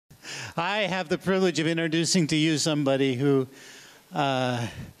I have the privilege of introducing to you somebody who I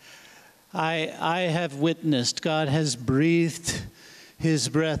have witnessed. God has breathed his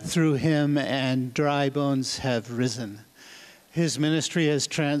breath through him and dry bones have risen. His ministry has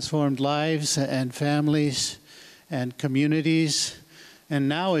transformed lives and families and communities and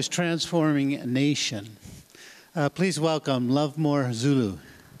now is transforming a nation. Please welcome Lovemore Zulu.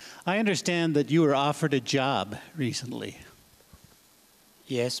 I understand that you were offered a job recently.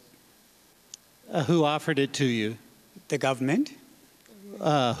 Yes. Who offered it to you? The government.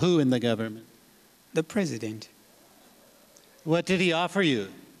 Who in the government? The president. What did he offer you?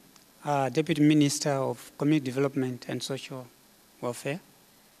 Deputy Minister of Community Development and Social Welfare.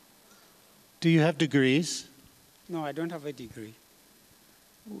 Do you have degrees? No, I don't have a degree.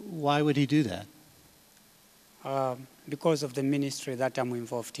 Why would he do that? Because of the ministry that I'm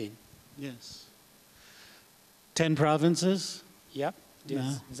involved in. Yes. 10 provinces? Yep.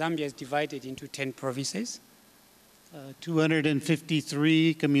 Zambia is divided into 10 provinces.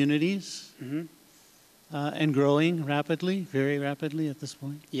 253 communities? Mm-hmm. And growing rapidly, very rapidly at this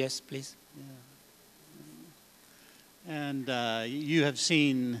point? Yes, please. Yeah. And you have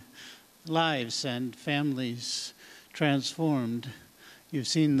seen lives and families transformed. You've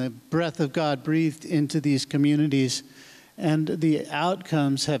seen the breath of God breathed into these communities, and the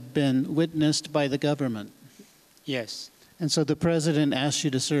outcomes have been witnessed by the government. Yes. And so the president asked you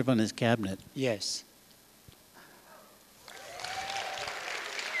to serve on his cabinet. Yes.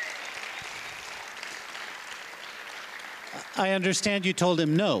 I understand you told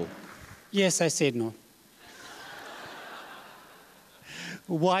him no. Yes, I said no.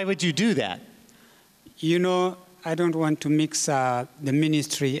 Why would you do that? You know, I don't want to mix the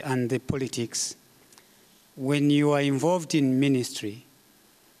ministry and the politics. When you are involved in ministry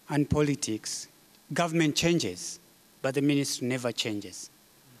and politics, government changes, but the ministry never changes.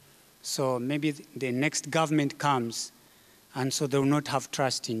 So maybe the next government comes, and so they will not have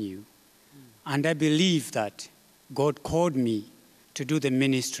trust in you. And I believe that God called me to do the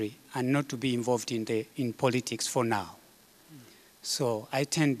ministry and not to be involved in politics for now. So I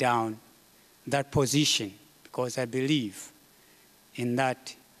turned down that position because I believe in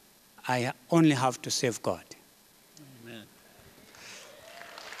that I only have to serve God. Amen.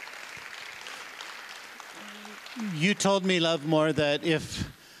 You told me, Lovemore, that if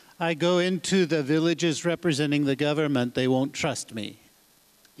I go into the villages representing the government, they won't trust me.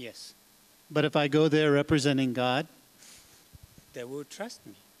 Yes. But if I go there representing God, they will trust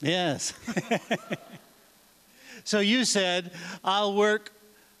me. Yes. So you said, I'll work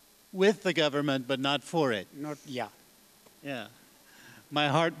with the government, but not for it. Yeah. Yeah. My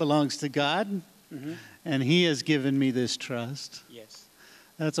heart belongs to God, and he has given me this trust. Yes.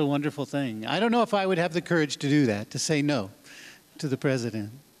 That's a wonderful thing. I don't know if I would have the courage to do that, to say no to the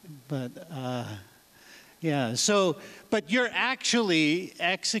president. But, yeah. So, but you're actually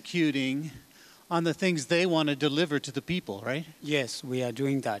executing on the things they want to deliver to the people, right? Yes, we are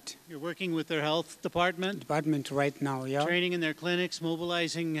doing that. You're working with their health department? Right now, yeah. Training in their clinics,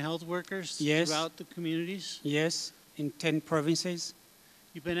 mobilizing health workers throughout the communities? Yes, in 10 provinces.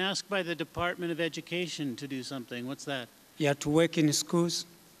 You've been asked by the Department of Education to do something. What's that? Yeah, to work in schools.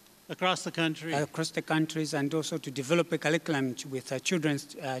 Across the country? Across the countries, and also to develop a curriculum with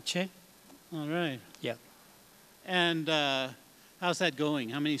children's chair. All right. Yeah. And how's that going?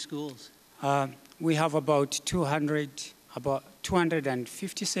 How many schools? We have about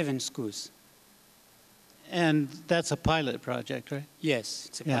 257 schools. And that's a pilot project, right? Yes,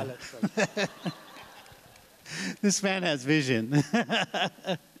 it's a pilot project. This man has vision.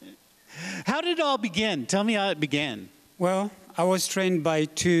 How did it all begin? Tell me how it began. Well, I was trained by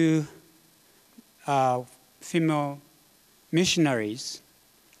 2 female missionaries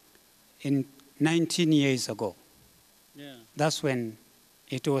 19 years ago. Yeah. That's when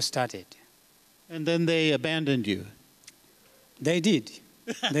it all started. And then they abandoned you. They did.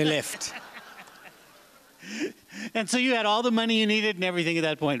 They left. And so you had all the money you needed and everything at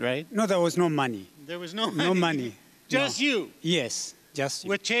that point, right? No, there was no money. There was no money? No money. Just you? Yes, just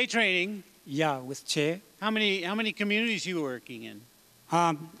you. With Che training? Yeah, with Che. How many communities you were working in?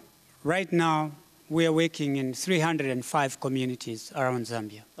 Right now, we are working in 305 communities around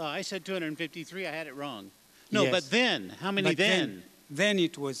Zambia. Oh, I said 253. I had it wrong. No, Yes. but then, how many then? Then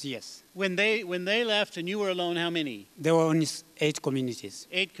it was, yes. When they left and you were alone, how many? There were only 8 communities.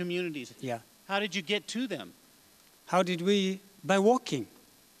 8 communities. Yeah. How did you get to them? How did we? By walking.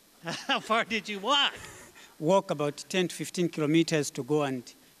 How far did you walk? Walk about 10 to 15 kilometers to go and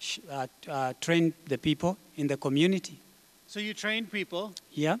train the people in the community. So you trained people.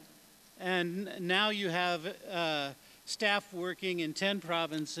 Yeah. And now you have staff working in 10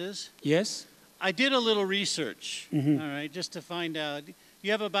 provinces. Yes. I did a little research, all right, just to find out.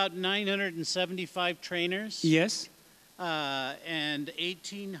 You have about 975 trainers. Yes. And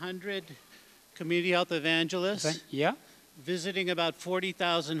 1,800 community health evangelists. Yeah. Visiting about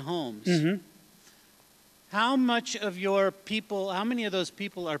 40,000 homes. How much of your people, how many of those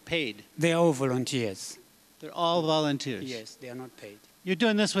people are paid? They are all volunteers. They're all volunteers? Yes, they are not paid. You're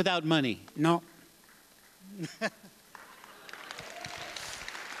doing this without money? No.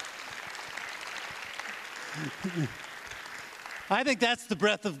 I think that's the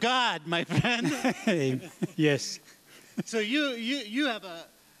breath of God, my friend. Yes. So you have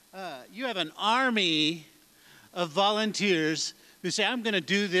an army of volunteers who say, I'm going to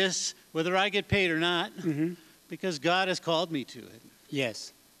do this whether I get paid or not, because God has called me to it.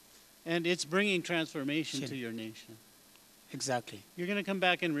 Yes. And it's bringing transformation to your nation. Exactly. You're going to come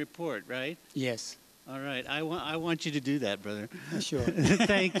back and report, right? Yes. All right. I want you to do that, brother. Sure.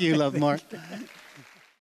 Thank you, Lovemore.